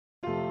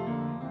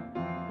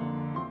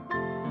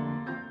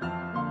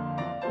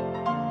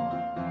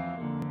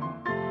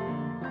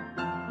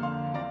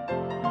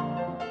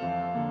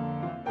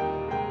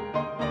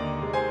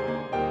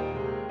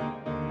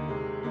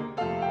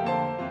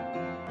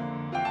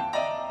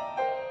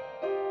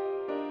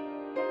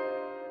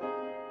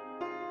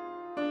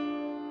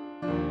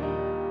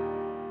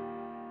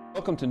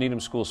Welcome to Needham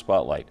School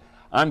Spotlight.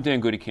 I'm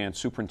Dan Goodycan,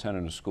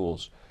 Superintendent of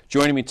Schools.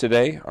 Joining me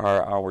today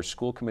are our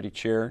School Committee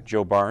Chair,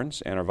 Joe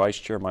Barnes, and our Vice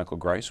Chair, Michael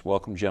Grice.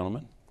 Welcome,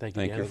 gentlemen. Thank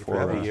you for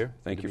having me here.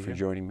 Thank you for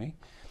joining me.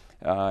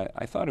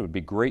 I thought it would be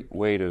a great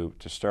way to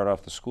start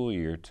off the school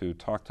year to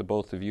talk to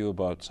both of you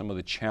about some of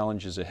the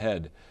challenges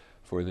ahead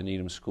for the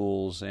Needham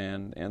schools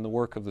and the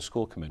work of the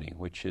school committee,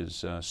 which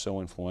is so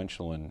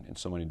influential in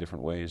so many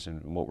different ways in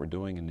what we're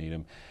doing in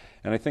Needham.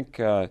 And I think,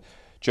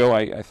 Joe,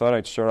 I thought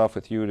I'd start off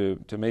with you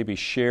to maybe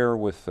share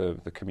with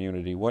the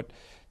community what's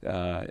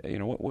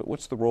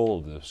the role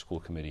of the school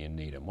committee in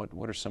Needham?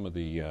 What are some of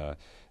the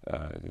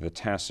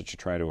tasks that you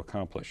try to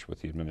accomplish with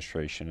the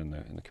administration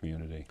and the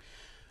community?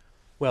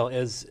 Well,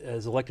 as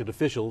elected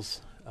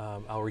officials,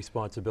 our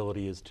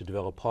responsibility is to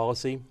develop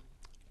policy,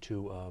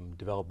 to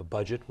develop a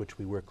budget, which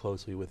we work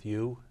closely with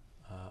you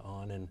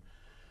on, and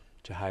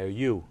to hire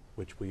you,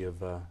 which we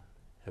have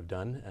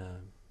done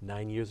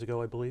 9 years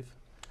ago, I believe.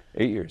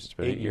 8 years. It's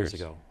been 8 years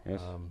ago.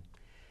 Yes.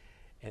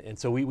 And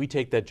so we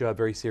take that job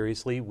very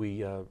seriously.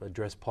 We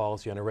address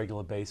policy on a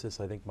regular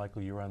basis. I think,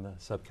 Michael, you're on the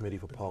subcommittee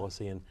for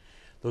policy, and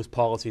those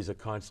policies are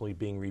constantly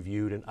being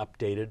reviewed and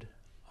updated.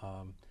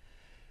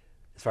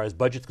 As far as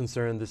budget's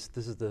concerned, this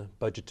is the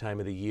budget time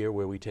of the year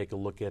where we take a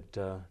look at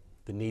the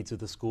needs of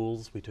the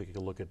schools. We take a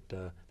look at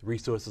the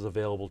resources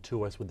available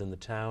to us within the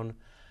town,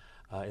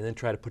 and then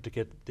try to put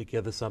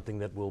together something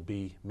that will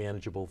be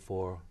manageable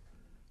for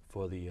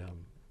the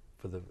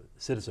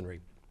citizenry.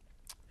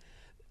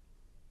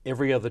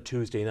 Every other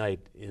Tuesday night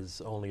is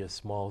only a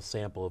small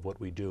sample of what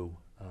we do,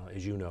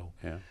 as you know.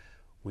 Yeah.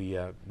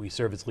 We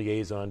serve as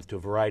liaisons to a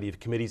variety of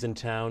committees in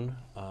town.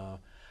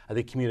 I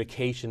think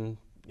communication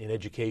in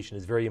education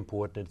is very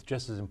important. It's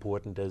just as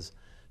important as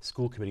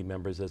school committee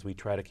members as we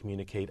try to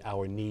communicate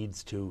our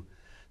needs to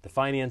the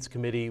finance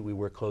committee. We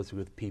work closely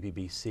with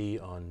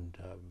PPBC on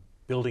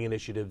building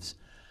initiatives.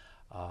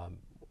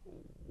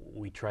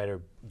 We try to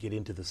get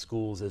into the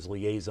schools as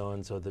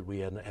liaisons so that we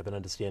have an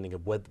understanding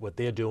of what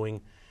they're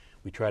doing.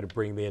 We try to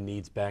bring their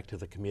needs back to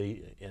the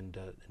committee and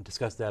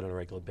discuss that on a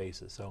regular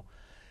basis. So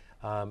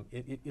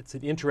it's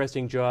an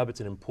interesting job.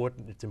 It's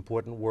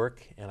important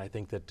work, and I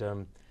think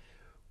that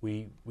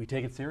we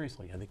take it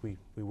seriously. I think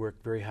we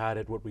work very hard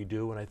at what we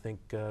do, and I think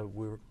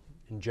we're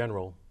in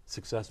general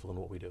successful in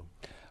what we do.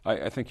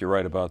 I think you're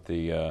right about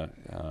the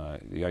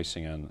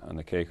icing on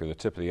the cake, or the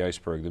tip of the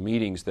iceberg. The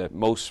meetings that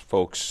most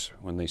folks,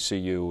 when they see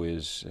you,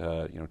 is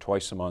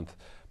twice a month.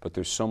 But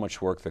there's so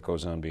much work that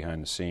goes on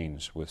behind the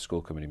scenes with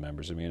school committee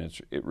members. I mean,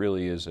 it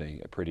really is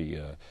a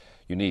pretty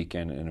unique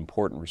and an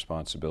important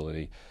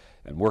responsibility.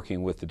 And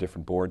working with the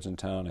different boards in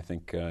town, I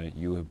think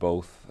you have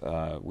both,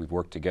 we've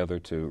worked together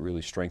to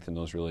really strengthen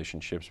those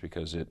relationships,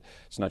 because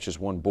it's not just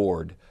one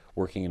board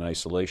working in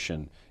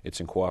isolation. It's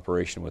in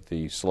cooperation with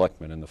the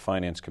selectmen and the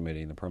finance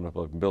committee and the permanent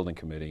public building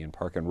committee and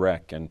park and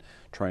rec, and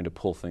trying to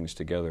pull things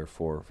together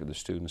for the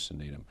students in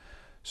Needham.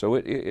 So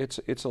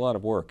it's a lot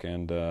of work,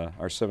 and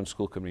our 7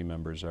 school committee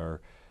members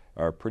are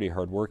pretty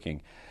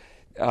hardworking.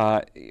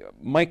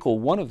 Michael,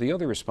 one of the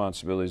other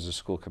responsibilities of the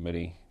school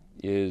committee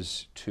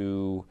is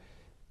to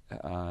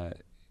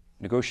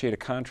negotiate a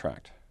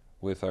contract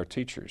with our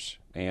teachers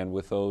and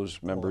with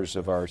those members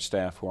of our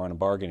staff who are on a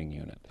bargaining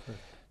unit.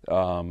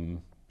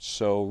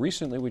 So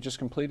recently we just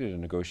completed a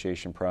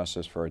negotiation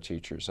process for our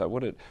teachers.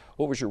 What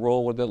was your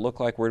role? What did that look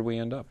like? Where did we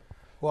end up?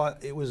 Well,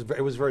 it was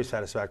very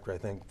satisfactory, I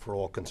think, for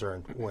all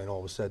concerned when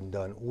all was said and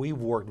done. We've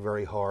worked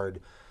very hard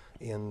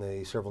in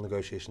the several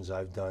negotiations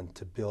I've done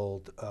to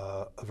build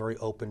a very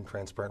open,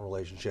 transparent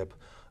relationship,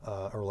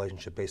 a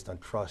relationship based on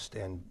trust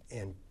and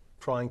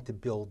trying to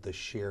build the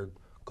shared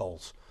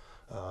goals.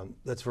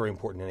 That's very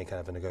important in any kind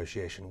of a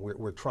negotiation.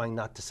 We're trying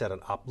not to set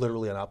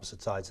literally on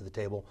opposite sides of the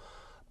table,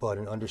 but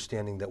an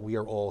understanding that we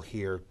are all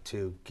here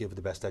to give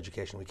the best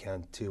education we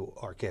can to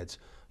our kids,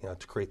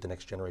 to create the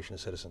next generation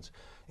of citizens.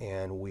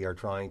 And we are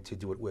trying to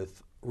do it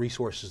with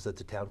resources that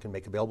the town can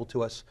make available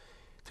to us,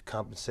 to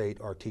compensate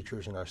our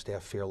teachers and our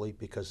staff fairly,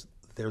 because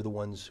they're the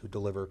ones who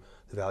deliver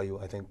the value.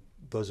 I think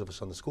those of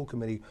us on the school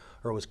committee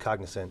are always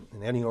cognizant.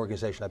 In any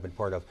organization I've been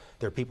part of,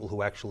 there are people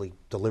who actually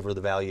deliver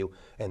the value,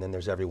 and then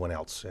there's everyone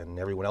else. And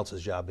everyone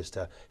else's job is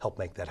to help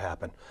make that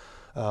happen.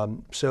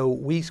 So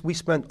we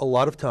spent a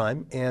lot of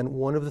time, and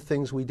one of the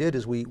things we did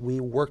is we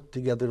worked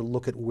together to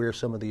look at where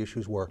some of the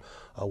issues were.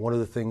 One of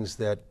the things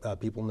that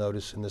people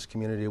notice in this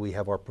community, we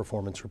have our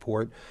performance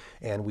report,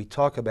 and we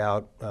talk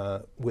about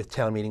with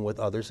town meeting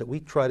with others that we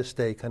try to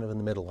stay kind of in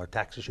the middle. Our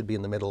taxes should be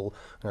in the middle,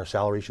 and our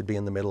salary should be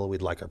in the middle.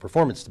 We'd like our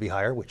performance to be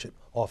higher, which it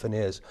often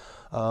is,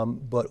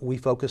 but we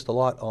focused a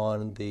lot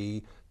on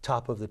the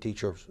top of the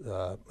teacher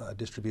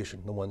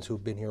distribution, the ones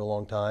who've been here a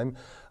long time,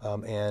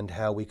 and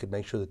how we could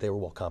make sure that they were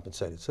well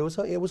compensated. So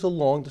it was a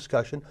long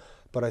discussion,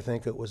 but I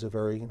think it was a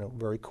very,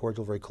 very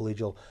cordial, very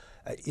collegial.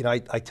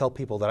 I tell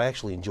people that I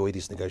actually enjoy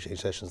these negotiation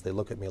sessions. They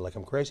look at me like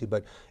I'm crazy,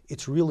 but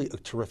it's really a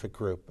terrific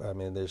group. I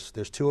mean, there's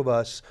two of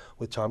us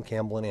with Tom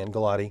Campbell and Ann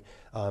Galati,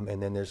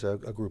 and then there's a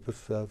group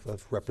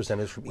of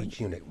representatives from each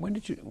unit. When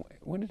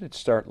did it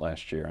start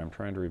last year? I'm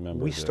trying to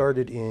remember. We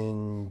started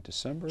in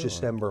December.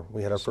 December.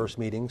 We had our first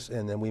meetings,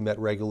 and then we met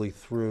regularly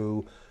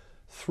through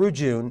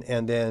June,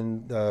 and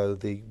then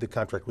the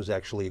contract was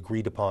actually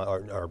agreed upon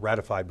or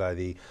ratified by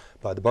the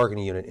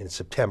bargaining unit in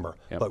September.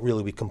 Yep. But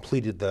really, we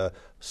completed the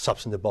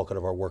substantive bulk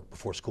of our work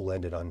before school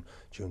ended on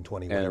June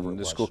 20, whatever it was. And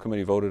the school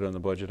committee voted on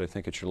the budget, I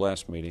think, at your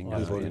last meeting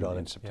We voted on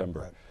in it. September.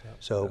 Yeah, right.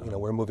 So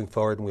we're moving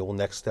forward, and we will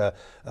next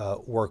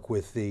work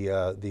with the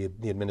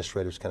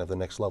administrators, kind of the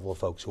next level of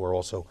folks who are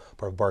also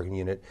part of the bargaining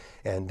unit,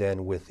 and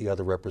then with the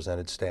other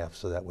represented staff.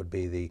 So that would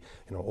be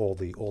all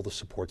the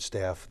support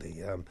staff,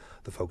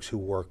 the folks who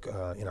work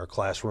in our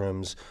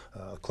classrooms,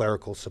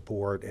 clerical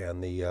support,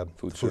 and the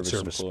Food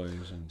service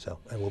employees.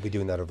 And we'll be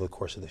doing that over the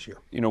course of this year.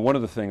 One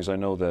of the things I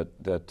know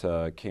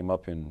that came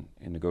up in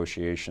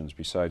negotiations,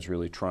 besides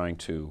really trying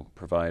to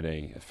provide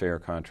a fair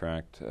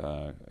contract,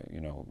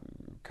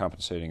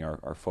 compensating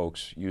our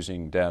folks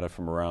using data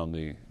from around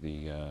the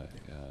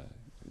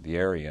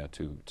area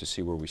to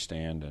see where we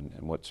stand and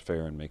what's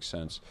fair and makes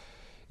sense,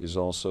 is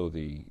also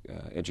the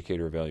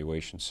educator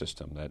evaluation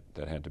system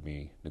that had to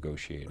be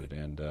negotiated.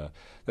 And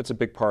that's a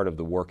big part of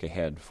the work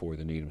ahead for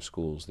the Needham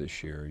schools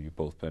this year. You've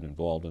both been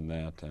involved in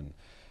that and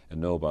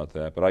know about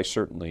that. But I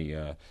certainly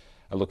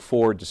I look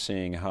forward to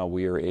seeing how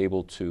we are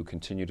able to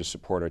continue to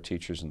support our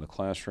teachers in the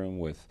classroom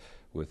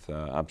with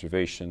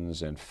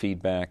observations and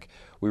feedback.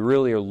 We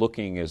really are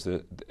looking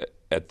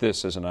at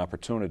this as an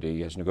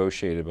opportunity, as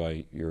negotiated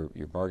by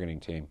your bargaining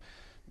team,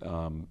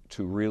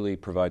 to really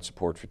provide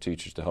support for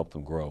teachers to help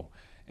them grow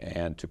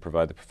and to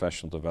provide the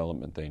professional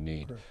development they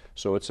need. Correct.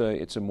 So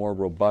it's a more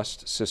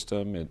robust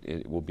system.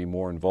 It will be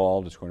more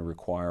involved. It's going to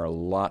require a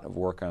lot of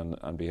work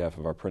on behalf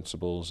of our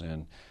principals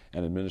and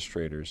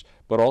administrators,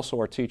 but also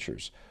our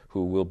teachers,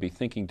 who will be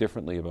thinking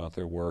differently about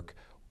their work,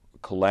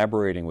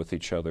 collaborating with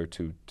each other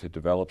to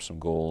develop some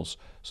goals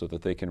so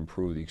that they can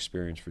improve the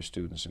experience for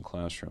students in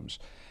classrooms.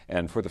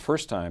 And for the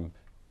first time,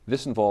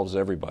 this involves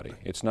everybody.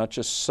 It's not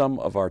just some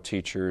of our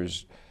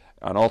teachers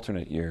on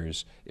alternate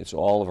years, it's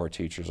all of our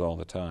teachers all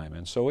the time.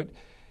 And so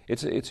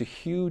it's a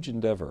huge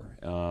endeavor,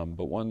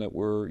 but one that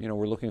we're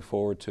looking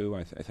forward to.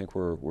 I think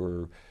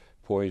we're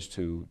poised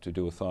to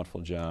do a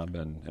thoughtful job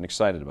and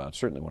excited about.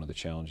 Certainly one of the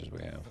challenges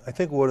we have. I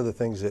think one of the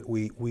things that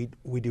we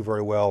do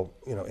very well,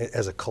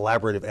 as a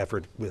collaborative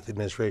effort with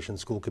administration,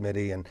 school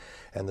committee, and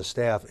the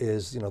staff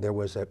is, there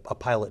was a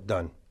pilot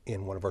done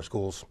in one of our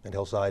schools at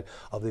Hillside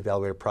of the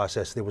evaluative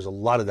process. There was a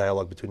lot of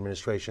dialogue between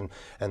administration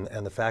and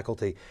the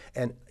faculty.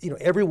 And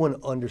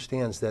everyone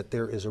understands that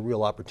there is a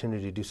real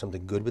opportunity to do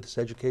something good with this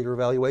educator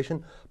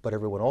evaluation, but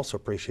everyone also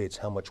appreciates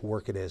how much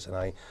work it is. And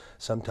I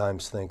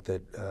sometimes think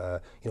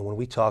that when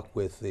we talk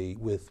with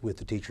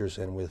the teachers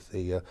and with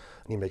the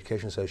Needham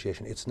Education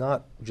Association, it's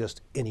not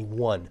just any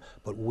one,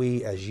 but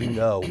we, as you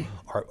know,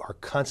 are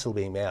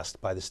constantly being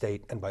asked by the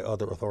state and by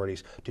other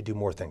authorities to do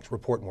more things,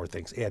 report more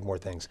things, add more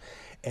things.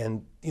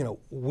 And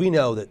we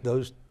know that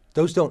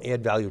those don't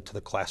add value to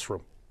the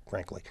classroom,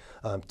 frankly.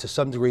 To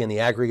some degree in the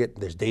aggregate,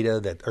 there's data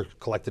that are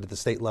collected at the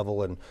state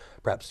level and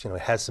perhaps it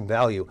has some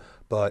value,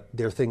 but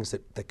there are things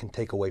that can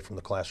take away from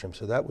the classroom.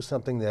 So that was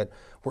something that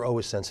we're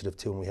always sensitive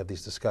to when we have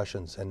these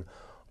discussions. And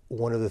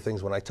one of the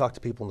things when I talk to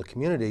people in the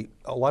community,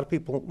 a lot of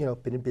people,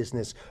 been in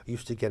business,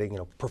 used to getting,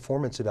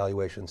 performance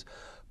evaluations.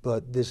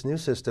 But this new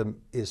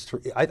system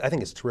I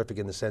think it's terrific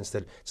in the sense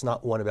that it's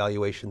not one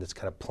evaluation that's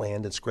kind of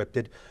planned and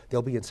scripted.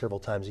 They'll be in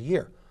several times a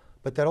year.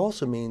 But that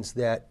also means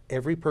that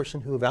every person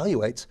who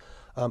evaluates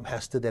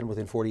has to then,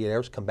 within 48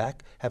 hours, come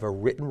back, have a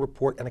written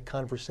report and a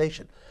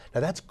conversation.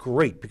 Now that's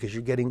great because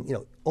you're getting,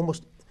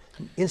 almost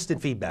instant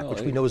feedback,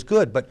 which we know is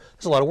good, but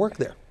there's a lot of work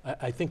there.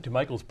 I think to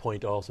Michael's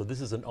point also,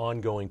 this is an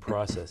ongoing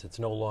process. It's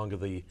no longer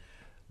the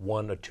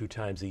 1 or 2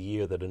 times a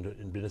year that an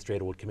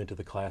administrator would come into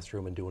the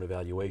classroom and do an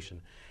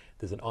evaluation.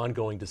 There's an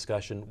ongoing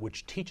discussion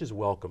which teachers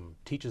welcome.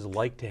 Teachers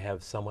like to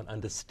have someone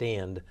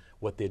understand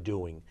what they're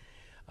doing.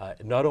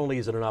 Not only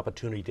is it an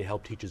opportunity to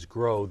help teachers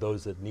grow,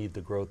 those that need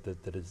the growth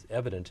that is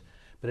evident,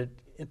 but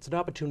it's an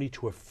opportunity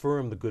to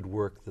affirm the good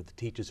work that the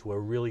teachers who are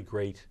really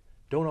great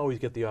don't always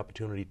get the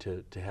opportunity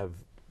to have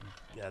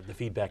the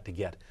feedback to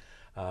get.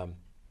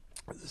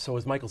 So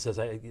as Michael says,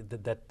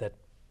 that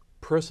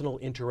personal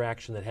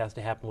interaction that has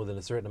to happen within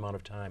a certain amount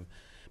of time,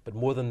 but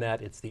more than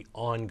that, it's the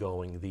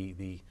ongoing,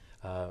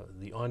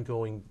 the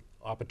ongoing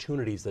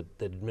opportunities that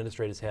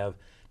administrators have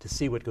to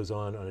see what goes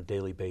on a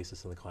daily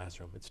basis in the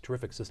classroom. It's a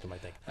terrific system, I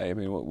think. I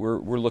mean,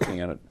 we're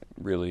looking at it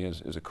really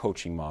as a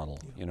coaching model.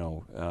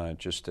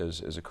 Just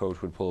as a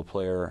coach would pull a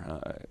player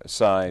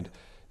aside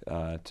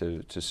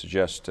to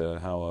suggest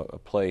how a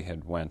play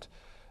had went.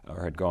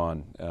 or had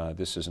gone,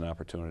 this is an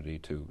opportunity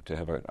to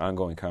have an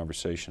ongoing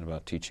conversation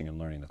about teaching and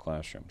learning in the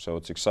classroom. So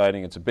it's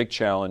exciting. It's a big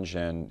challenge,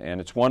 and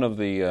it's one of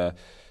the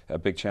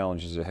big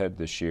challenges ahead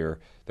this year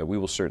that we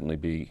will certainly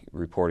be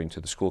reporting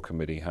to the school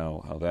committee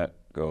how that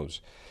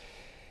goes.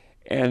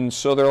 And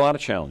so there are a lot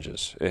of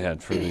challenges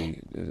ahead for the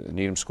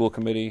Needham School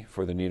Committee,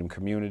 for the Needham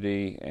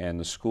community, and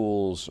the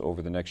schools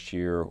over the next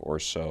year or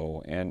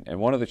so. And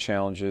one of the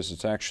challenges,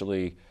 it's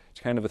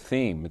kind of a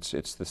theme. It's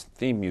the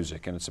theme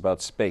music, and it's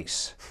about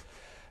space.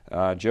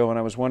 Joe, and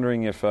I was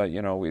wondering if,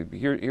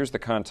 here's the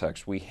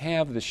context. We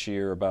have this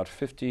year about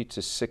 50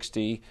 to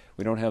 60,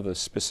 we don't have the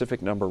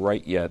specific number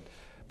right yet,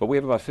 but we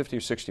have about 50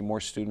 or 60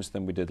 more students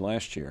than we did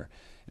last year.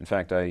 In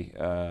fact, we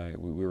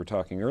were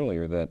talking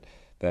earlier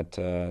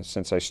that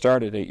since I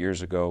started 8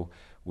 years ago,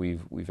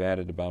 we've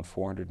added about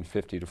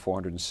 450 to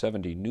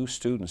 470 new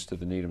students to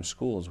the Needham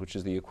schools, which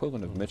is the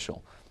equivalent of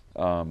Mitchell.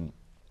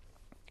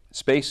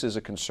 Space is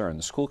a concern.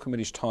 The school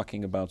committee's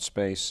talking about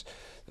space.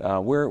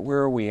 Where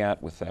are we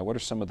at with that? What are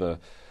some of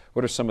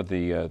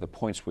the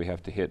points we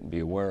have to hit and be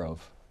aware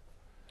of?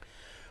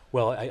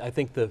 Well, I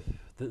think the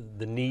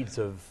needs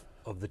of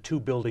the two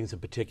buildings in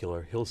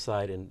particular,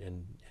 Hillside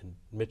and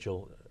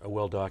Mitchell, are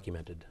well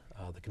documented.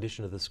 The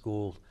condition of the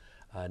school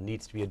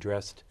needs to be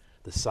addressed.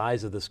 The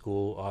size of the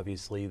school,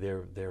 obviously,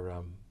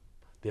 they're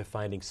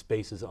finding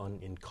spaces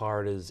in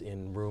corridors,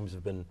 in rooms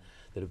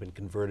that have been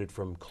converted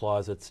from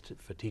closets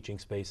for teaching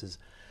spaces.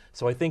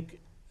 So I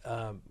think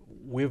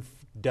we've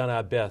done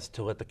our best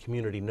to let the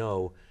community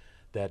know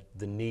that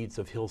the needs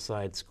of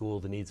Hillside School,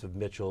 the needs of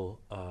Mitchell,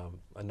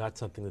 are not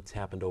something that's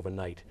happened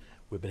overnight.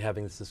 We've been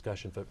having this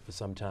discussion for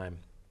some time.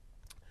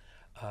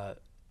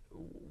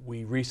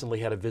 We recently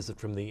had a visit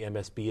from the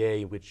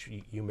MSBA, which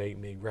you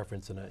may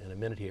reference in a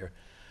minute here,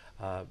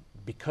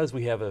 because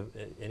we have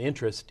an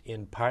interest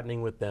in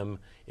partnering with them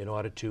in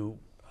order to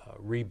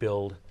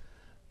rebuild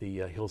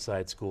the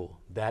Hillside School.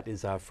 That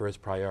is our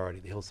first priority.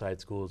 The Hillside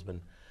School has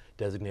been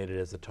designated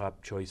as the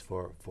top choice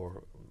for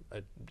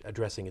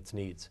addressing its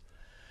needs.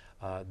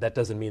 That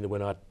doesn't mean that we're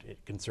not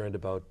concerned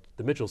about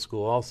the Mitchell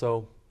School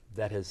also.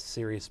 That has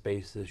serious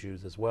space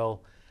issues as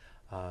well,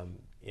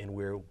 and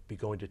we'll be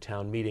going to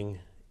town meeting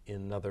in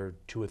another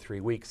 2 or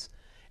 3 weeks,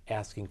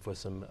 asking for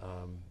some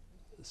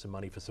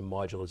money for some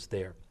modulars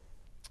there.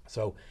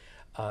 So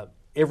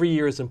every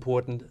year is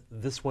important.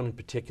 This one in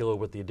particular,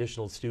 with the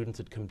additional students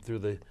that come through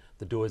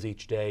the doors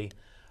each day.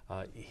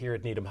 Here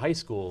at Needham High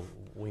School,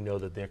 we know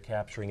that they're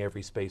capturing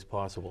every space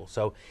possible.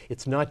 So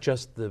it's not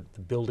just the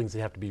buildings that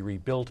have to be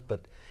rebuilt,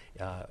 but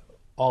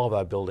all of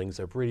our buildings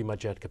are pretty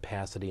much at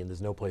capacity, and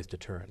there's no place to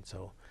turn.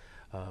 So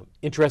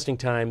interesting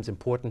times,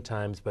 important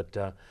times,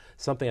 but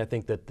something I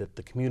think that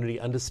the community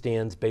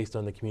understands based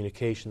on the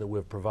communication that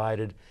we've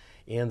provided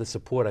and the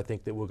support I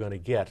think that we're going to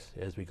get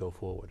as we go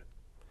forward.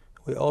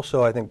 We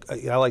also, I think,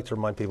 I like to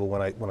remind people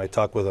when I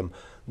talk with them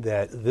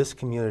that this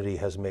community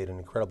has made an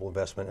incredible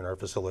investment in our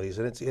facilities,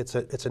 and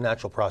it's a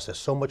natural process.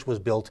 So much was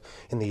built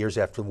in the years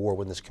after the war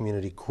when this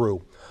community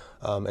grew,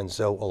 and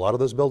so a lot of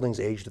those buildings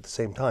aged at the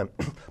same time.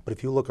 But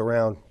if you look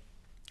around,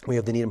 we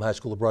have the Needham High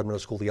School, the Broad Middle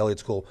School, the Elliott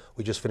School.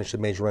 We just finished a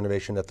major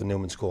renovation at the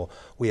Newman School.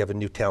 We have a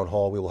new town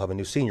hall. We will have a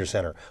new senior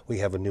center. We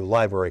have a new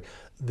library.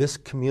 This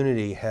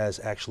community has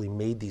actually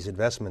made these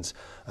investments,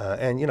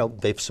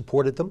 and they've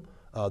supported them.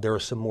 There are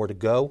some more to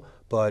go,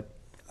 but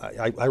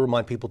I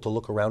remind people to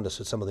look around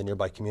us at some of the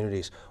nearby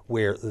communities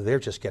where they're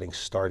just getting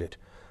started.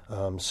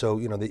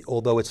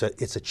 Although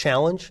it's a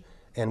challenge,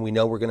 and we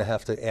know we're going to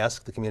have to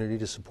ask the community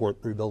to support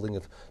rebuilding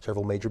of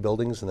several major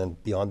buildings, and then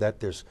beyond that,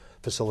 there's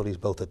facilities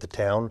both at the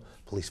town,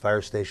 police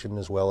fire station,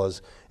 as well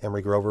as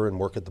Emory Grover and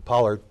work at the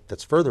Pollard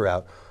that's further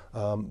out.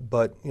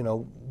 But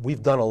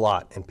we've done a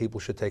lot, and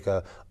people should take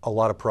a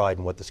lot of pride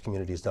in what this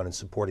community has done in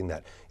supporting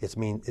that. It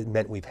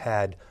meant we've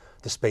had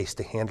the space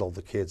to handle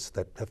the kids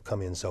that have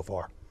come in so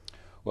far.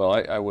 Well,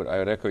 I would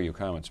echo your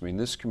comments. I mean,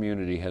 this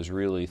community has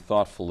really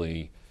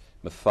thoughtfully,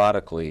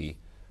 methodically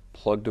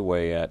plugged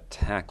away at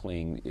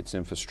tackling its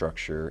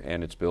infrastructure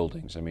and its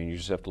buildings. I mean, you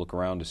just have to look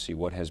around to see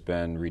what has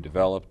been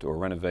redeveloped or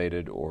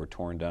renovated or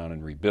torn down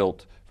and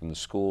rebuilt, from the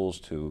schools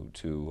to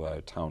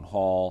town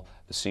hall,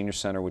 the senior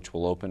center, which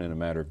will open in a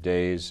matter of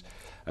days.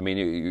 I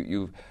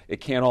mean,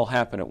 it can't all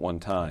happen at one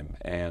time,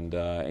 and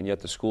yet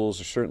the schools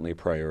are certainly a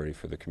priority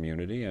for the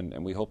community,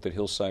 and we hope that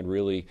Hillside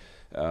really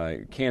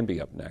can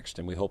be up next,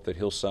 and we hope that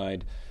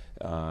Hillside,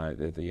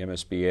 the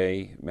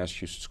MSBA,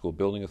 Massachusetts School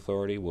Building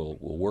Authority, will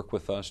work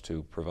with us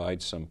to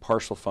provide some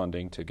partial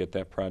funding to get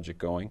that project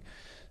going.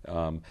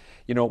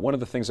 One of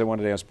the things I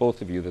wanted to ask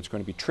both of you that's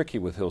going to be tricky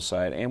with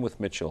Hillside and with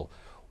Mitchell,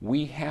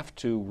 we have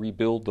to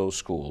rebuild those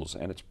schools,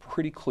 and it's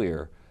pretty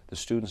clear the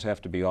students have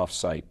to be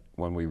off-site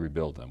when we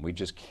rebuild them. We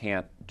just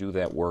can't do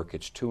that work.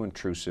 It's too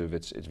intrusive.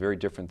 It's very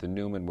different than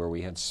Newman, where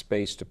we had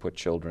space to put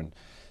children.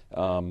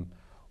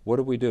 What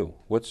do we do?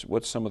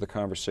 What's some of the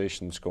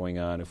conversation that's going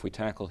on? If we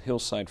tackle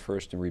Hillside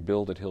first and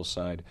rebuild at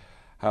Hillside,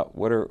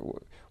 What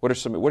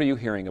are you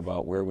hearing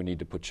about where we need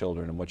to put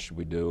children and what should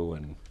we do?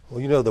 And well,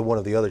 you know that one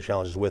of the other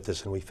challenges with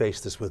this, and we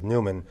faced this with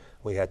Newman,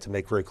 we had to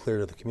make very clear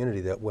to the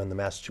community that when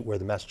where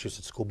the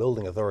Massachusetts School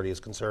Building Authority is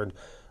concerned,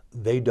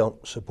 they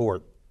don't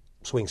support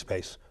swing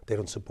space. They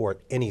don't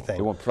support anything.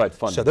 They won't provide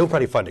funding. So they won't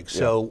provide funding.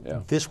 So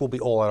yeah. this will be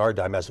all on our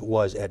dime, as it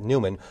was at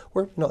Newman,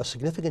 where a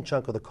significant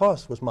chunk of the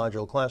cost was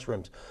modular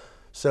classrooms.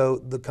 So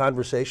the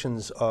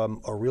conversations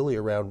are really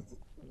around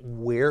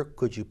where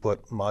could you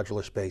put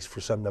modular space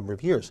for some number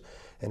of years?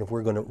 And if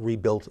we're going to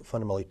rebuild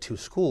fundamentally 2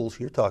 schools,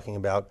 you're talking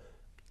about,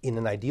 in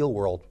an ideal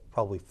world,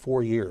 probably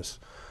 4 years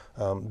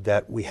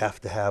that we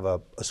have to have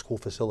a school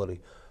facility.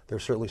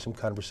 There's certainly some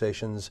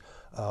conversations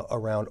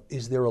around,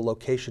 is there a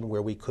location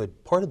where we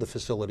could, part of the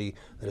facility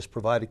that is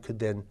provided could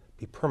then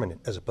be permanent,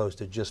 as opposed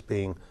to just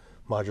being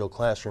modular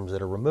classrooms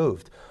that are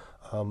removed.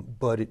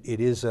 But it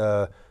is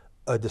a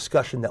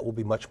discussion that will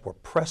be much more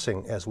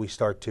pressing as we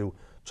start to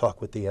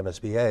talk with the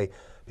MSBA,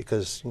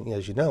 because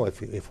as you know,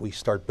 if we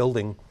start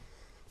building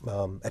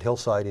at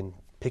Hillside in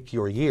pick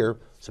your year,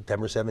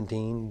 September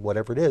 17,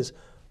 whatever it is,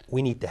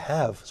 we need to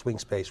have swing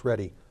space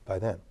ready by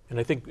then. And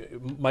I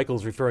think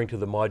Michael's referring to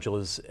the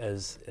modulars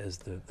as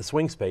the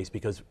swing space,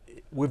 because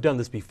we've done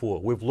this before.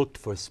 We've looked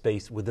for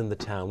space within the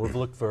town. We've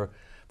looked for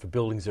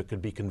buildings that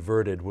could be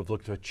converted. We've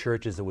looked for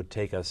churches that would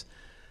take us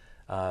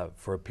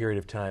for a period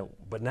of time.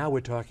 But now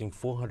we're talking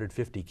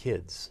 450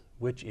 kids,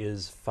 which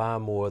is far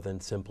more than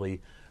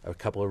simply a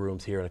couple of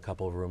rooms here and a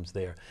couple of rooms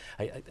there.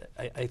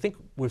 I think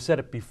we've said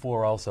it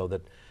before also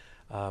that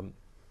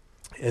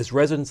as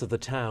residents of the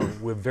town,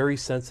 we're very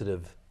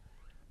sensitive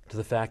to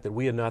the fact that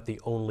we are not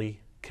the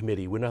only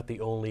committee. We're not the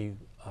only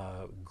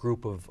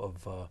group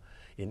of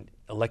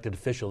elected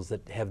officials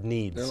that have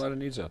needs. there are a lot of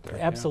needs out there.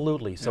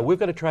 Absolutely. Yeah. So we've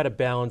got to try to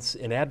balance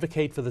and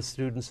advocate for the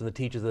students and the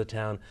teachers of the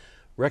town,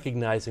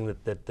 recognizing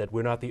that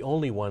we're not the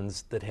only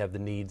ones that have the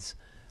needs.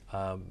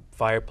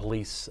 Fire,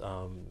 police,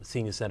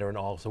 senior center, and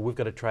all. So we've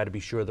got to try to be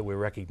sure that we're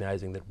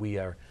recognizing that we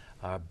are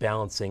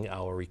balancing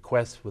our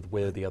requests with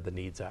where the other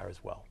needs are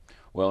as well.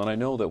 Well, and I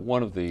know that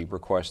one of the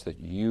requests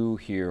that you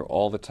hear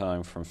all the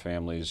time from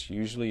families,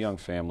 usually young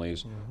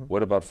families,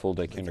 what about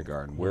full-day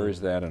kindergarten? Where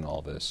is that in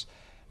all this?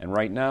 And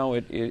right now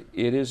it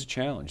is a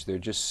challenge. There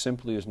just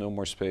simply is no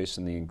more space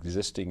in the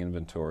existing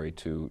inventory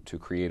to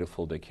create a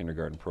full-day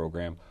kindergarten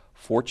program.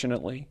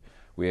 Fortunately,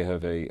 we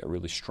have a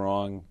really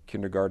strong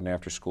kindergarten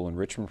after-school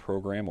enrichment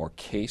program, or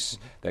CASE,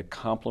 that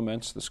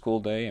complements the school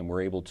day, and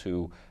we're able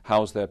to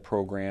house that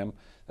program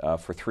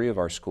for 3 of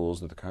our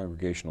schools at the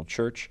Congregational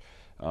Church.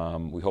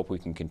 We hope we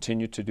can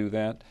continue to do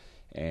that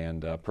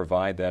and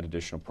provide that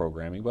additional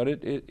programming. But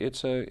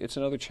it's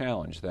another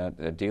challenge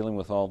that dealing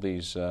with all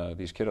these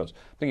kiddos.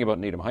 Thinking about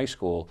Needham High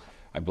School,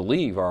 I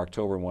believe our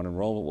October 1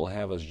 enrollment will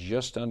have us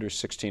just under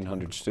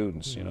 1,600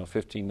 students,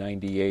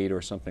 1,598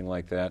 or something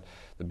like that.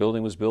 The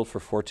building was built for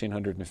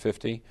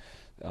 1,450.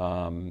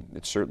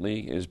 It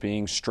certainly is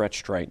being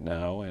stretched right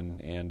now,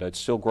 and it's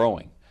still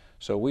growing.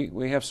 So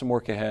we have some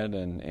work ahead,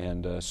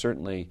 and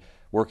certainly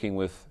working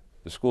with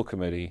the school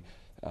committee,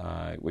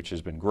 which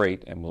has been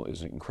great and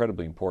is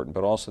incredibly important,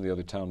 but also the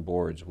other town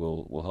boards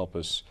will help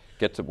us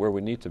get to where we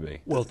need to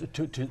be. Well,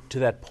 to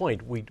that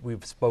point, we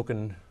spoke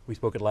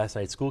at last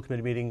night's school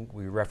committee meeting.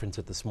 We referenced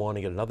it this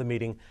morning at another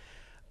meeting.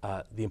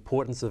 The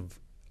importance of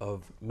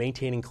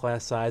maintaining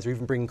class size, or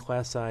even bringing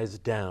class size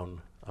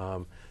down,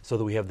 so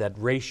that we have that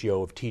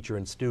ratio of teacher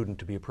and student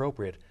to be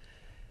appropriate.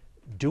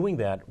 Doing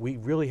that, we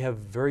really have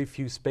very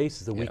few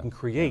spaces that we can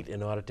create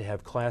in order to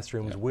have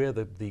classrooms where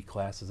the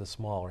classes are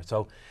smaller.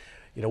 So,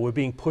 we're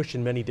being pushed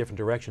in many different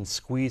directions,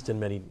 squeezed in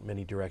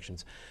many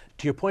directions.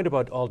 To your point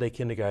about all-day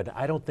kindergarten,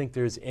 I don't think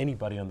there's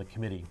anybody on the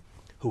committee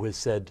who has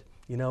said,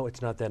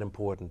 it's not that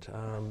important.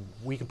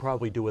 We can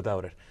probably do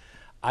without it.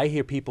 I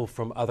hear people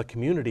from other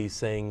communities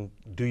saying,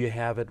 do you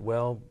have it?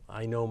 Well,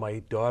 I know my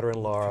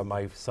daughter-in-law or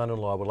my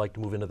son-in-law would like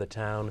to move into the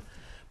town,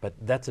 but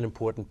that's an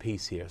important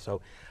piece here.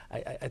 So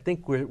I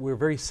think we're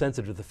very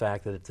sensitive to the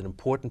fact that it's an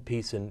important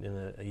piece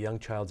in a young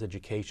child's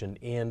education,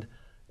 and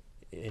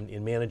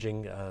in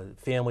managing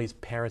families.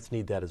 Parents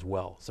need that as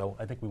well. So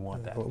I think we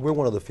want that. We're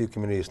one of the few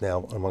communities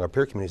now among our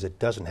peer communities that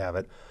doesn't have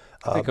it.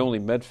 I think only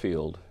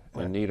Medfield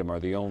and Needham are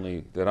the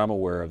only that I'm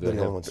aware of that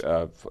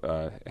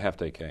have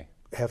half-day K.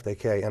 Half-day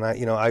K, and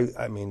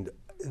I mean,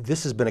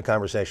 this has been a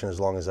conversation as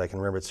long as I can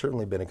remember. It's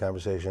certainly been a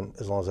conversation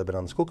as long as I've been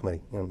on the school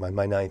committee.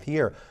 My 9th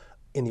year.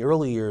 In the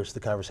early years, the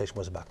conversation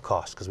was about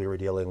cost, because we were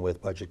dealing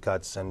with budget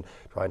cuts and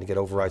trying to get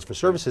overrides for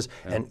services.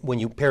 And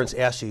when parents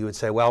asked you would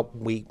say, well,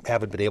 we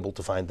haven't been able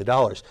to find the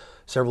dollars.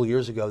 Several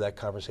years ago, that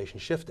conversation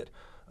shifted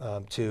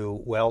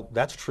to, well,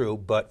 that's true,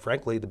 but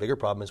frankly, the bigger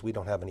problem is we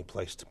don't have any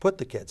place to put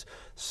the kids.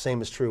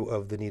 Same is true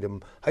of the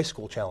Needham High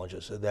School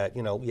challenges, that,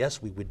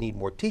 yes, we would need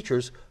more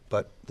teachers,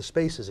 but the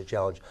space is a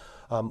challenge.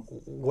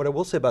 What I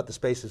will say about the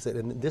space is that,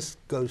 and this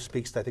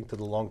speaks, I think, to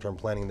the long-term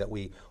planning that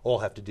we all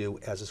have to do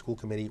as a school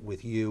committee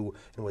with you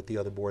and with the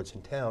other boards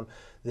in town,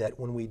 that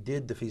when we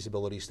did the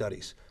feasibility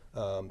studies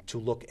to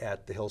look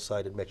at the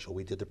Hillside and Mitchell,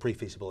 we did the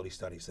pre-feasibility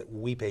studies that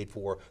we paid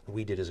for,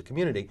 we did as a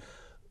community.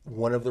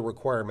 one of the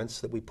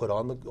requirements that we put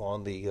on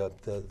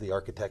the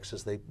architects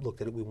as they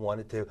looked at it, we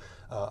wanted to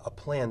a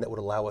plan that would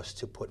allow us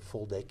to put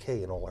full day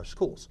K in all our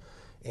schools.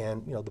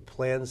 And the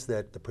plans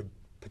that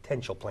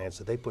potential plans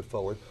that they put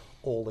forward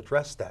all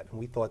addressed that. And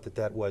we thought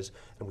that was,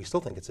 and we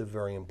still think it's a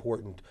very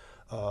important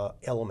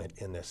element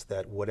in this,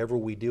 that whatever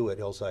we do at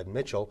Hillside and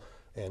Mitchell,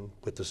 and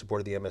with the support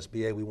of the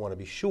MSBA, we want to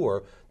be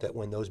sure that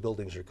when those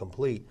buildings are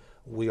complete,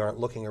 we aren't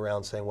looking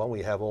around saying, well,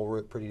 we have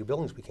all pretty new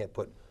buildings, we can't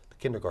put the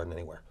kindergarten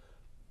anywhere.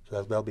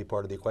 So that'll be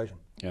part of the equation.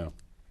 Yeah.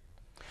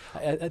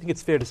 I think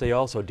it's fair to say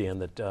also, Dan,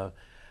 that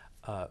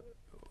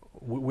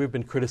we've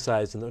been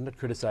criticized, and not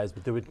criticized,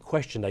 but they've been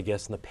questioned, I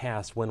guess, in the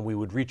past when we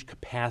would reach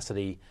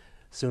capacity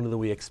sooner than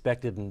we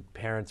expected, and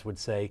parents would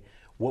say,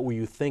 what were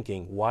you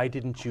thinking? Why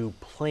didn't you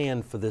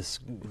plan for this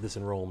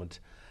enrollment?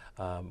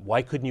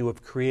 Why couldn't you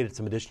have created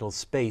some additional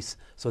space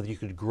so that you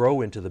could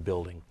grow into the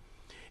building?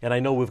 And I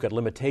know we've got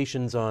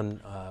limitations on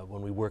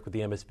when we work with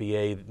the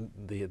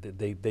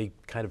MSBA. They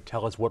kind of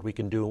tell us what we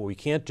can do and what we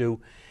can't do,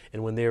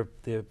 and when they're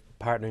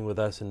partnering with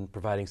us and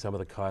providing some of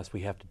the costs,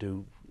 we have to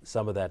do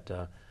some of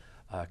that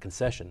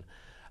concession.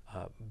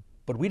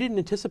 But we didn't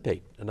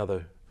anticipate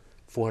another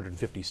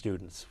 450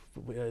 students.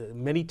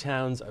 Many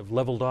towns have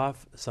leveled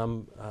off.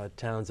 Some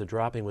towns are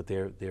dropping with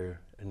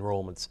their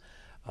enrollments.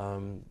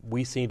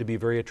 We seem to be a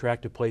very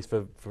attractive place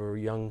for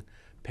young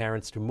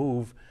parents to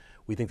move.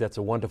 We think that's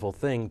a wonderful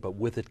thing, but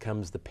with it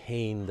comes the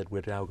pain that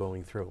we're now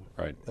going through.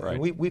 Right.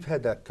 We've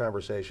had that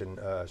conversation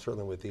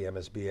certainly with the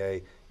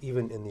MSBA,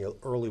 even in the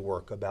early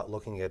work about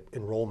looking at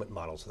enrollment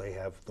models. They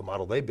have the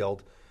model they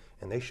built,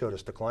 and they showed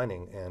us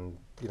declining. And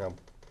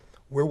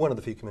we're one of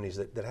the few communities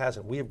that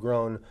hasn't. We have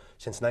grown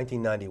since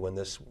 1990,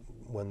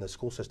 when the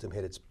school system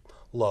hit its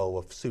low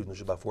of students, which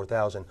was about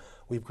 4,000.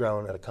 We've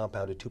grown at a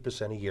compounded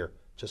 2% a year,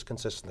 just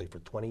consistently for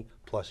 20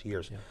 plus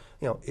years.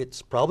 Yeah.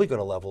 It's probably going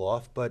to level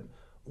off, but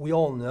we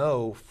all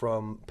know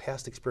from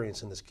past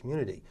experience in this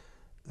community,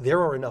 there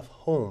are enough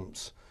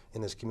homes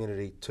in this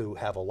community to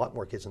have a lot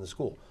more kids in the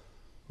school.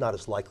 Not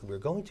as likely we're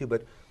going to,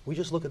 but we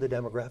just look at the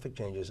demographic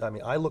changes. I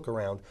mean, I look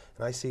around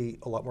and I see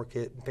a lot more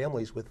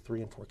families with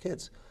 3 and 4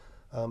 kids.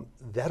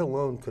 That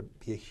alone could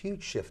be a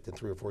huge shift in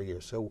 3 or 4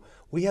 years. So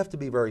we have to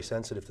be very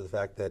sensitive to the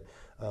fact that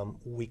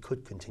we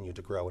could continue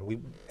to grow.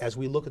 And as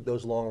we look at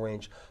those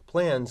long-range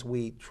plans,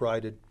 we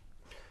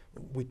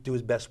do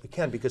as best we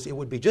can, because it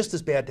would be just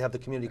as bad to have the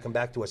community come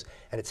back to us,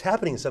 and it's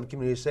happening in some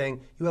communities,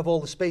 saying you have all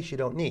the space you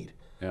don't need.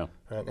 Yeah.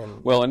 Right?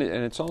 And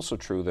it's also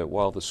true that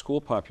while the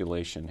school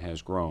population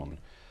has grown,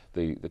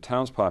 the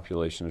town's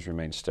population has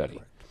remained steady.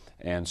 Right.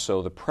 And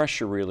so the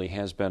pressure really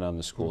has been on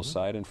the school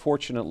side. And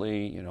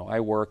fortunately, I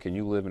work and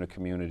you live in a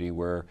community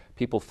where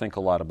people think a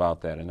lot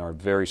about that and are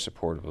very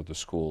supportive of the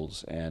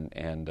schools,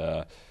 and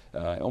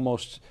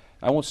almost,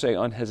 I won't say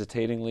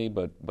unhesitatingly,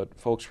 but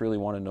folks really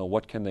want to know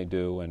what can they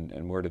do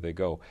and where do they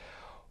go.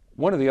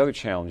 One of the other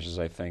challenges,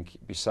 I think,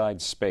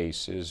 besides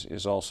space,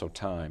 is also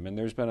time. And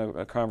there's been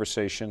a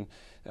conversation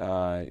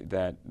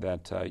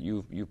that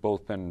you've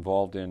both been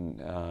involved in,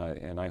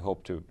 and I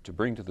hope to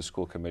bring to the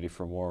school committee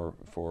for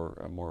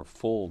a more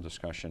full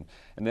discussion.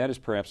 And that is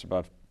perhaps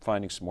about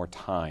finding some more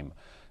time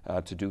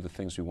to do the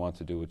things we want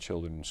to do with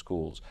children in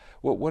schools.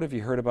 What have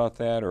you heard about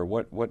that, or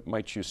what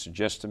might you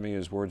suggest to me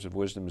as words of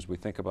wisdom as we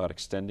think about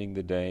extending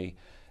the day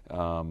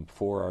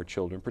for our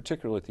children,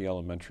 particularly at the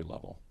elementary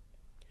level?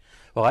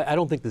 Well, I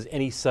don't think there's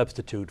any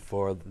substitute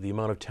for the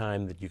amount of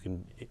time that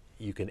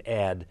you can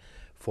add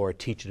for a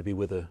teacher to be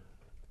with a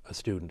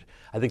student.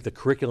 I think the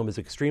curriculum is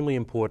extremely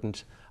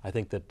important. I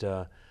think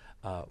that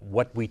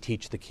what we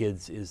teach the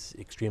kids is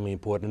extremely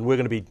important, and we're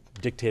going to be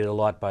dictated a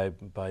lot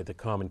by the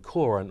Common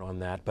Core on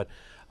that. But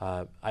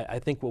I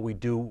think what we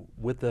do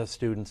with the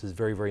students is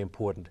very, very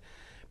important.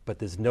 But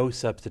there's no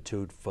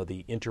substitute for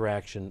the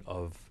interaction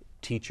of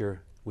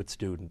teacher with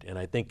student. And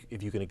I think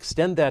if you can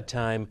extend that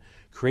time,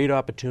 create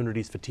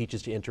opportunities for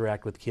teachers to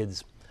interact with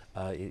kids,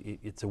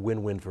 it's a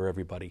win-win for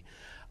everybody.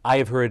 I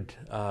have heard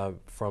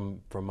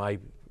from my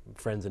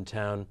friends in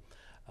town,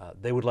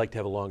 they would like to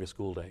have a longer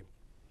school day.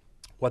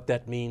 What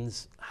that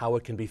means, how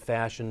it can be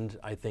fashioned,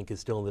 I think is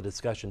still in the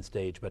discussion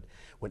stage. But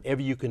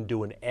whenever you can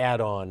do an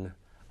add-on,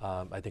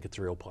 I think it's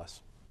a real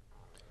plus.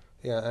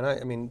 Yeah, and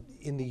I mean,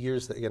 in the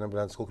years that, again, I've been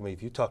on the school committee,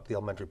 if you talk to the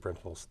elementary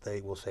principals, they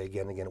will say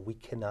again and again, we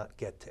cannot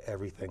get to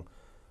everything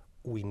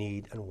we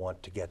need and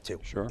want to get to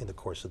in the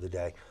course of the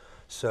day.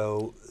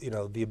 So,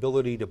 the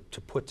ability to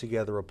put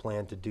together a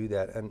plan to do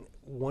that, and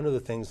one of the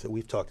things that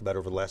we've talked about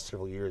over the last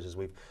several years as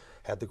we've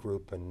had the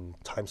group and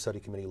time study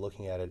committee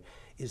looking at it,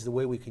 is the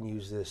way we can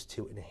use this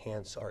to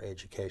enhance our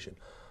education.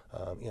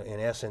 In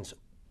essence,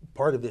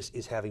 part of this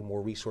is having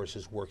more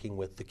resources working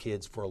with the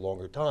kids for a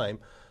longer time,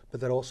 but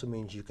that also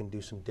means you can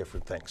do some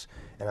different things.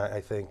 And I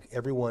think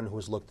everyone who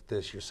has looked at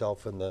this,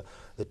 yourself and the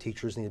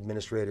teachers and the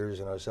administrators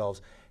and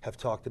ourselves, have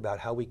talked about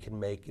how we can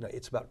make,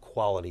 it's about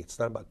quality, it's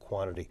not about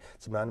quantity.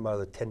 It's not about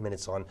the 10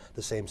 minutes on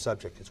the same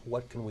subject. It's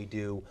what can we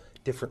do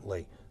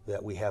differently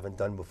that we haven't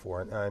done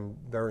before. And I'm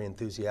very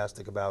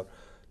enthusiastic about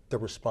the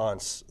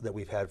response that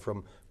we've had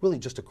from really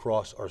just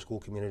across our school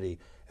community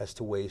as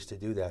to ways to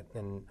do that.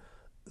 And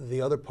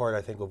The other part,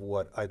 I think, of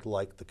what I'd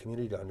like the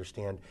community to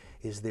understand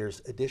is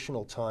there's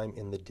additional time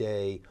in the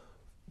day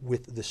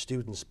with the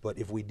students, but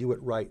if we do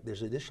it right,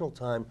 there's additional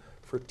time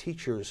for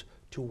teachers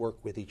to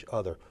work with each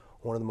other.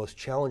 One of the most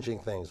challenging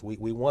things,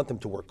 we want them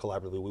to work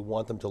collaboratively, we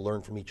want them to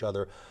learn from each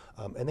other,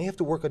 and they have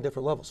to work on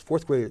different levels.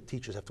 Fourth grade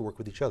teachers have to work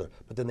with each other,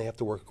 but then they have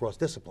to work across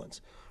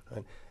disciplines.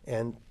 Right?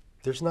 And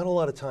there's not a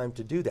lot of time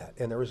to do that,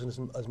 and there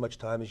isn't as much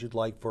time as you'd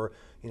like for,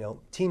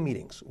 team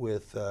meetings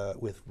with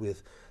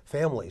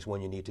families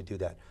when you need to do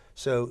that.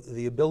 So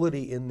the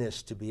ability in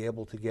this to be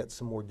able to get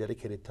some more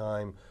dedicated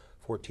time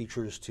for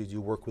teachers to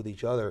do work with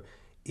each other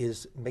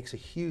makes a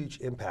huge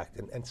impact,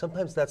 and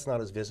sometimes that's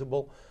not as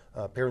visible.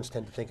 Parents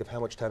tend to think of how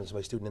much time is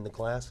my student in the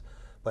class,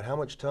 but how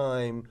much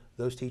time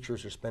those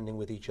teachers are spending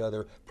with each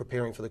other,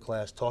 preparing for the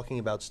class, talking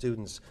about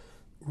students,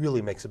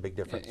 really makes a big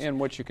difference. And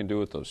what you can do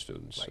with those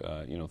students,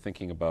 Right.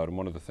 Thinking about, and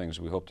one of the things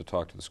we hope to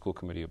talk to the school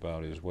committee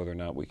about is whether or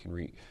not we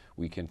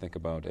can think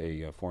about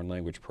a foreign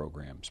language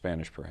program,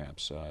 Spanish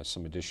perhaps,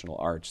 some additional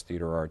arts,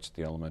 theater arts at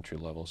the elementary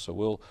level.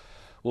 So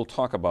we'll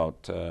talk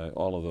about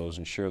all of those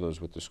and share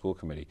those with the school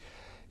committee.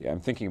 Yeah, I'm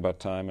thinking about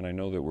time, and I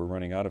know that we're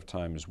running out of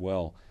time as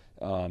well.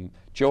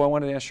 Joe, I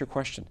wanted to ask you a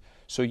question.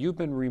 So you've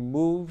been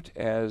removed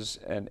as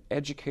an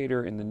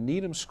educator in the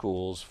Needham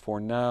schools for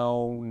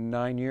now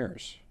 9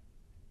 years.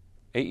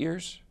 8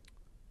 years?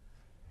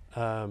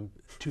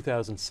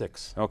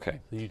 2006. Okay.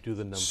 So you do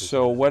the numbers.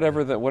 So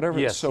whatever.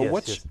 Yes, So yes,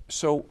 what's yes.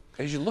 so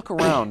as you look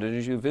around and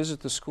as you visit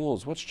the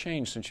schools, what's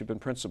changed since you've been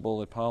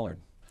principal at Pollard?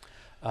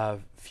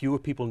 Fewer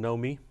people know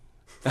me.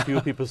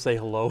 Fewer people say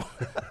hello.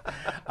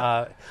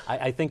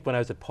 I think when I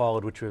was at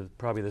Pollard, which was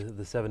probably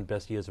the 7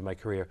 best years of my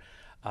career,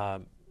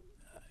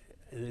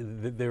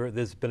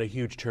 there's been a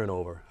huge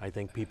turnover. I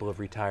think people have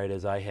retired,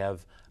 as I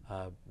have.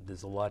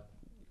 There's a lot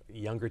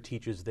younger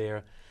teachers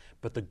there,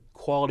 but the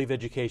quality of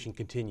education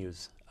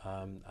continues.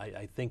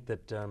 I think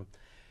that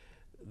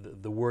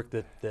the work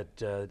that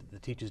the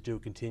teachers do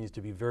continues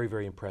to be very,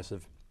 very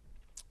impressive.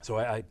 So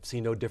I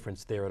see no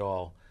difference there at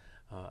all.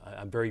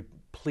 I'm very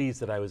pleased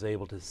that I was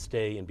able to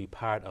stay and be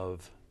part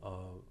of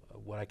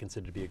what I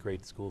consider to be a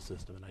great school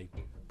system, and I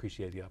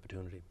appreciate the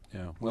opportunity.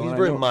 Yeah. Well, he's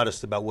very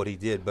modest about what he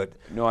did, but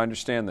No, I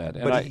understand that.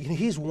 And But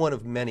he's one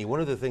of many. One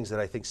of the things that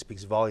I think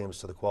speaks volumes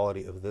to the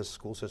quality of this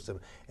school system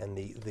and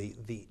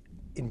the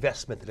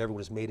investment that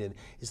everyone has made in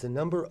is the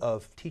number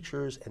of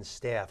teachers and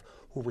staff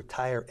who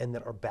retire and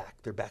then are back.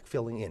 They're back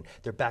filling in.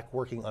 They're back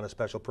working on a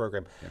special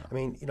program. Yeah. I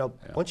mean,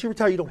 once you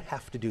retire, you don't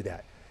have to do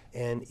that.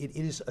 And it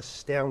is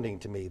astounding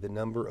to me the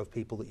number of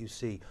people that you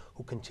see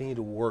who continue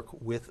to work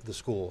with the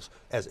schools,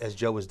 as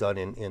Joe has done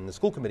in the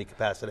school committee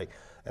capacity.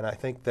 And I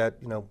think that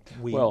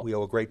we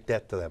owe a great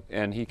debt to them.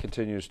 And he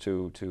continues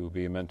to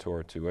be a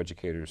mentor to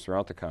educators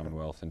throughout the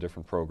Commonwealth in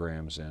different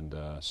programs, and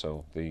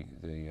so the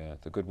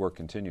good work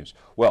continues.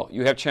 Well,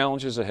 you have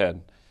challenges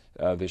ahead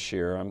this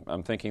year.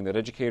 I'm thinking that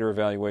educator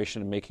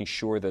evaluation and making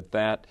sure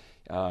that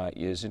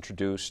is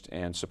introduced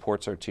and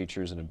supports our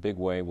teachers in a big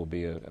way will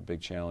be a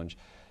big challenge.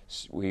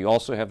 We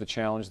also have the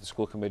challenge the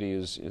school committee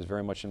is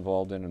very much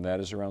involved in, and that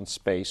is around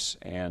space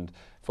and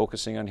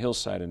focusing on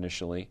Hillside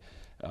initially.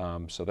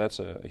 So that's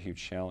a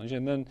huge challenge.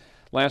 And then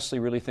lastly,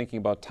 really thinking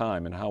about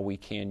time and how we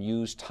can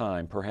use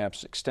time,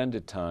 perhaps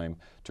extended time,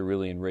 to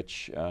really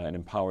enrich and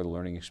empower the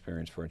learning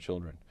experience for our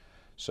children.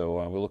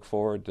 So we look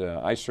forward.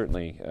 I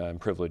certainly am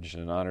privileged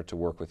and honored to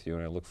work with you,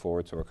 and I look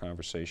forward to our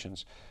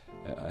conversations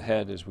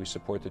ahead as we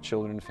support the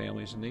children and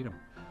families in Needham.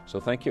 So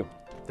thank you.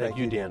 Thank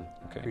you, Dan.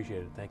 Okay.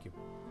 Appreciate it. Thank you.